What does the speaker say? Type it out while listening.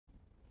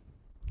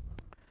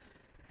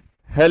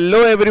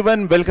Hello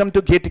everyone, welcome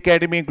to GATE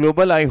Academy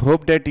Global. I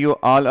hope that you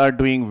all are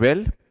doing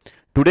well.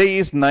 Today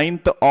is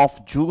 9th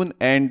of June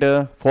and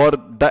for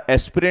the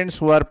aspirants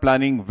who are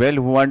planning well,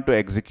 who want to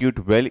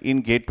execute well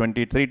in GATE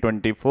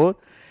 23-24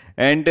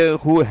 and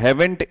who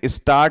haven't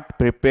start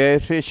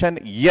preparation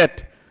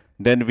yet,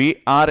 then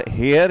we are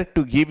here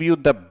to give you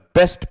the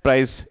best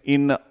price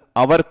in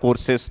our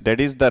courses,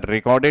 that is the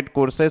recorded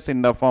courses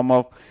in the form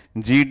of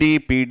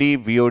GD,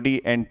 PD,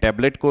 VOD and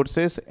tablet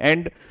courses,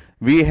 and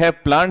we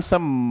have planned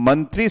some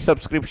monthly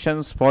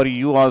subscriptions for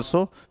you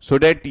also, so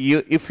that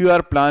you, if you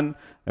are plan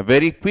a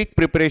very quick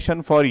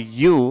preparation for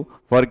you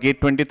for GATE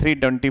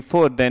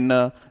 23-24,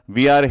 then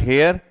we are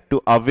here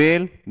to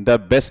avail the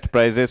best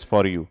prices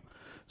for you.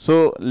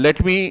 So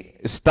let me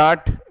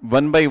start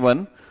one by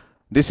one.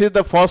 This is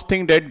the first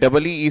thing, that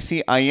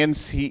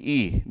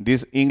EECINCE,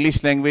 these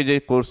English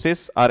language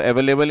courses are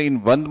available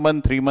in 1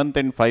 month, 3 month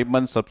and 5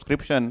 month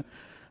subscription.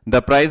 The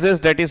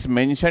prices that is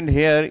mentioned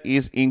here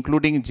is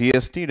including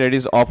GST, that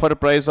is offer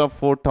price of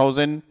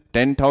 4,000,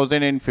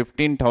 10,000 and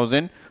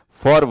 15,000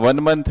 for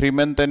 1 month, 3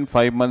 month and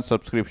 5 month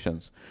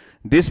subscriptions.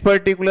 This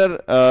particular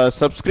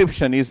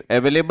subscription is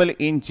available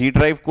in G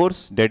Drive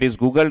course, that is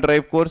Google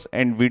Drive course,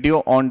 and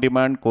video on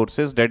demand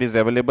courses that is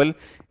available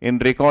in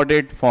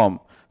recorded form.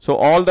 So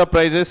all the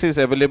prices is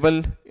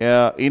available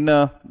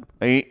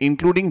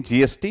including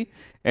GST,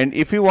 and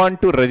if you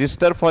want to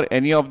register for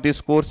any of these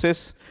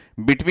courses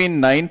between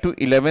 9th to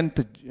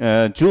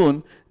 11th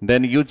June,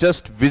 then you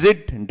just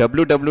visit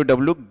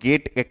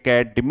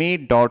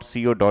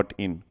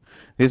www.gateacademy.co.in.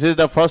 This is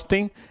the first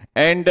thing,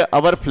 and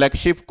our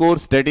flagship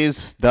course, that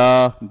is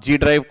the G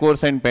Drive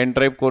course and pen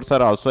drive course,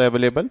 are also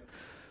available.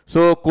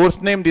 So course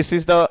name, this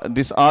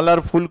all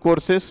are full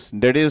courses,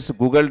 that is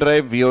Google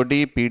Drive,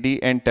 VOD, PD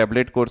and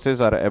tablet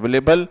courses are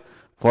available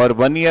for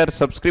 1 year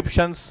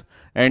subscriptions,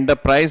 and the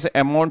price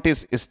amount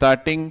is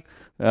starting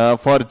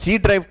for G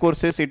Drive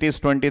courses it is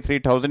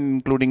 23,000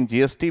 including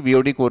GST,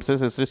 VOD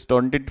courses is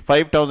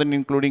 25,000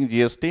 including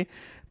GST,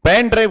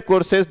 pen drive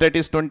courses that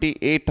is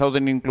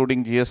 28,000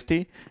 including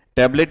GST,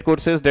 tablet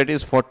courses that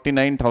is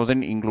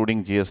 49,000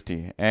 including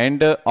GST,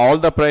 and all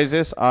the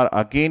prices are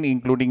again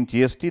including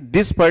GST.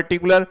 This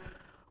particular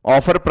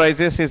offer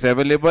prices is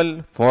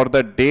available for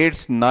the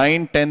dates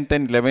 9, 10th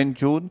and 11th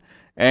June,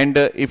 and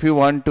if you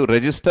want to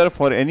register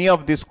for any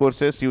of these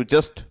courses, you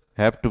just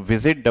have to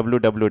visit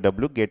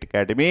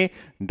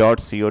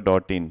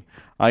www.gateacademy.co.in.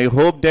 I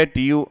hope that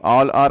you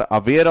all are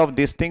aware of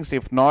these things.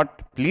 If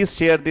not, please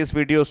share this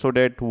video so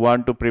that who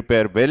want to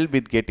prepare well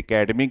with GATE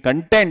Academy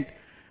content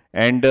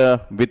and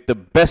with the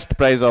best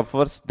price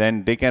offers,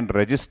 then they can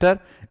register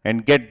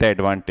and get the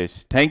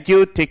advantage. Thank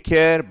you. Take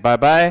care. Bye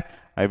bye.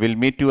 I will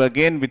meet you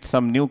again with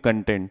some new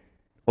content.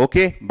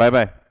 Okay. Bye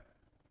bye.